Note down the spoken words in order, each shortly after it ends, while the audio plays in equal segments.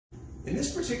In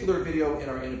this particular video in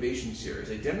our innovation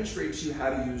series, I demonstrate to you how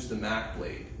to use the Mac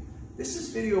blade. This is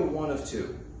video 1 of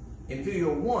 2. In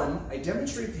video 1, I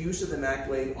demonstrate the use of the Mac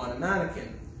blade on a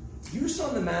mannequin. Use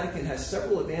on the mannequin has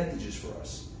several advantages for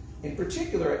us. In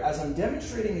particular, as I'm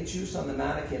demonstrating its use on the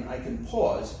mannequin, I can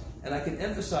pause and I can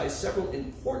emphasize several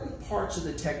important parts of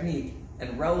the technique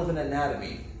and relevant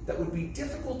anatomy that would be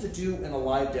difficult to do in a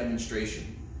live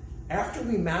demonstration. After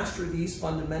we master these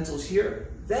fundamentals here,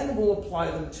 then we'll apply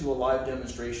them to a live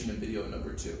demonstration in video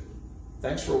number 2.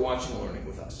 Thanks for watching and learning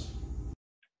with us.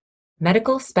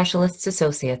 Medical Specialists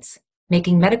Associates,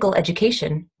 making medical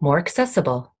education more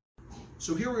accessible.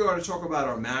 So here we are to talk about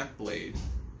our Mac blade.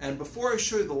 And before I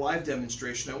show you the live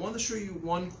demonstration, I want to show you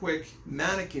one quick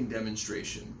mannequin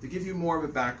demonstration to give you more of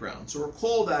a background. So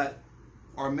recall that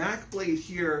our Mac blade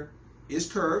here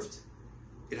is curved,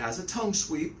 it has a tongue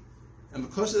sweep, and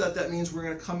because of that, that means we're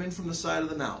going to come in from the side of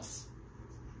the mouth.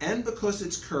 And because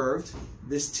it's curved,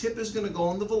 this tip is going to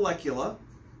go in the vallecula,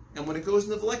 and when it goes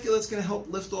in the vallecula, it's going to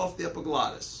help lift off the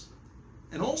epiglottis.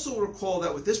 And also recall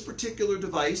that with this particular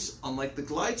device, unlike the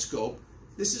glide scope,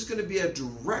 this is going to be a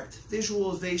direct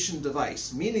visualization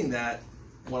device, meaning that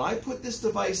when I put this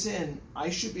device in, I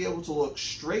should be able to look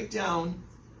straight down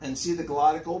and see the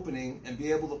glottic opening and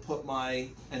be able to put my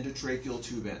endotracheal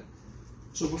tube in.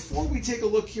 So before we take a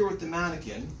look here at the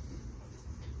mannequin,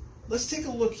 let's take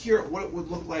a look here at what it would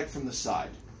look like from the side.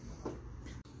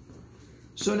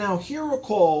 So now here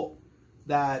recall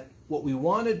that what we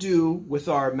want to do with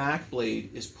our Mac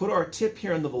blade is put our tip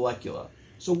here in the vallecula.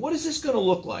 So what is this going to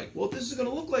look like? Well, what this is going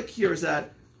to look like here is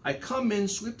that I come in,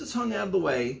 sweep the tongue out of the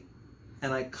way,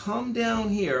 and I come down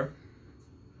here,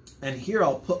 and here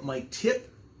I'll put my tip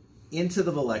into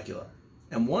the vallecula.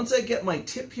 And once I get my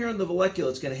tip here in the vallecula,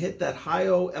 it's going to hit that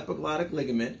hyoepiglottic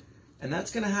ligament, and that's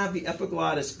going to have the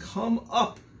epiglottis come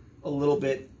up a little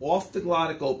bit off the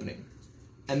glottic opening.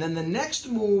 And then the next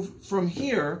move from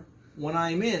here, when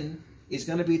I'm in, is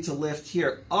going to be to lift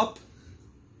here up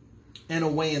and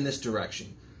away in this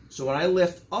direction. So when I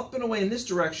lift up and away in this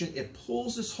direction, it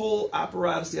pulls this whole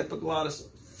apparatus, the epiglottis,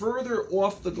 further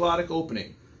off the glottic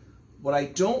opening. What I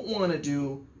don't want to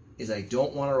do is I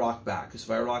don't want to rock back, because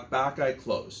if I rock back, I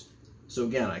close. So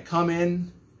again, I come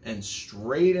in and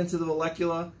straight into the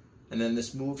vallecula, and then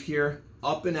this move here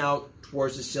up and out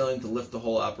towards the ceiling to lift the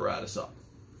whole apparatus up.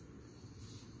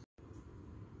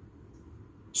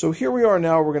 So here we are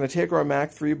now, we're going to take our Mac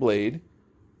 3 blade,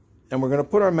 and we're going to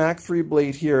put our Mac 3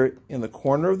 blade here in the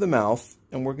corner of the mouth,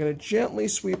 and we're going to gently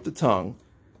sweep the tongue.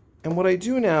 And what I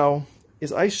do now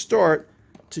is I start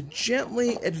to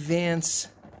gently advance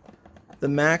the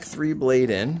Mac 3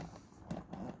 blade in.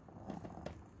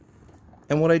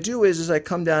 And what I do is I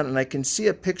come down and I can see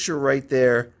a picture right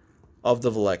there of the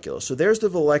vallecula. So there's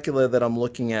the vallecula that I'm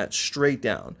looking at straight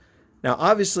down. Now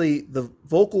obviously the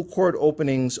vocal cord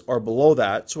openings are below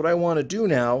that. So what I want to do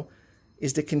now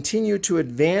is to continue to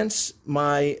advance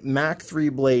my Mac 3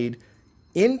 blade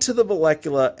into the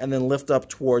vallecula and then lift up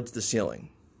towards the ceiling.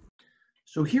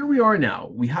 So here we are now.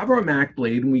 We have our Mac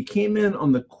blade and we came in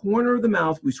on the corner of the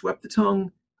mouth. We swept the tongue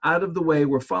out of the way.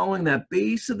 We're following that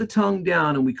base of the tongue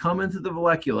down and we come into the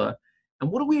vallecula.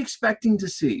 And what are we expecting to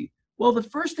see? Well, the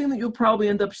first thing that you'll probably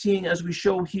end up seeing as we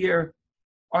show here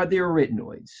are the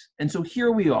arytenoids. And so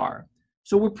here we are.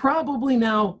 So we're probably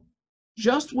now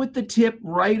just with the tip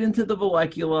right into the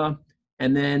vallecula.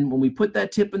 And then when we put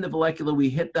that tip in the vallecula, we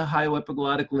hit the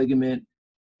hyoepiglottic ligament.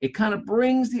 It kind of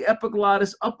brings the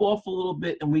epiglottis up off a little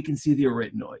bit and we can see the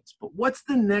arytenoids. But what's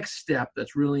the next step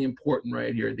that's really important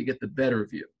right here to get the better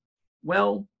view?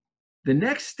 Well, the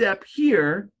next step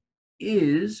here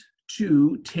is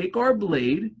to take our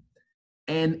blade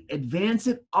and advance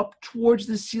it up towards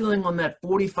the ceiling on that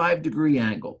 45-degree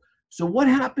angle. So what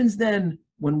happens then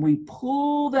when we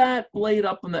pull that blade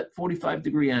up on that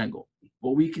 45-degree angle?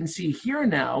 What we can see here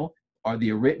now are the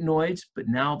arytenoids, but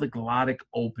now the glottic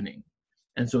opening.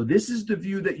 And so this is the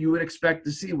view that you would expect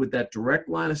to see with that direct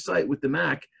line of sight with the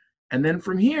Mac. And then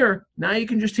from here, now you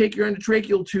can just take your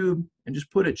endotracheal tube and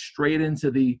just put it straight into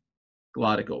the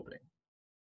glottic opening.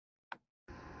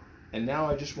 And now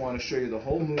I just want to show you the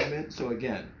whole movement. So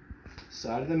again,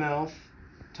 side of the mouth,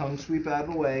 tongue sweep out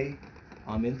of the way,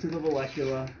 I'm into the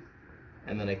vallecula,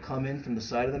 and then I come in from the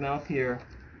side of the mouth here,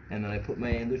 and then I put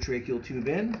my endotracheal tube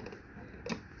in.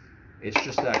 It's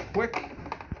just that quick.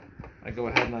 I go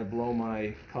ahead and I blow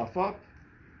my cuff up.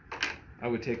 I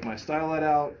would take my stylet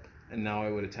out, and now I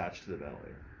would attach to the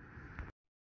ventilator.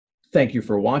 Thank you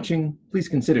for watching. Please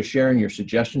consider sharing your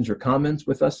suggestions or comments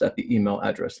with us at the email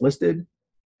address listed.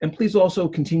 And please also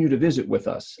continue to visit with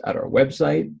us at our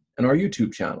website and our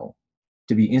YouTube channel.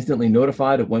 To be instantly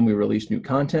notified of when we release new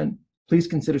content, please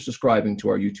consider subscribing to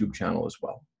our YouTube channel as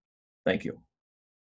well. Thank you.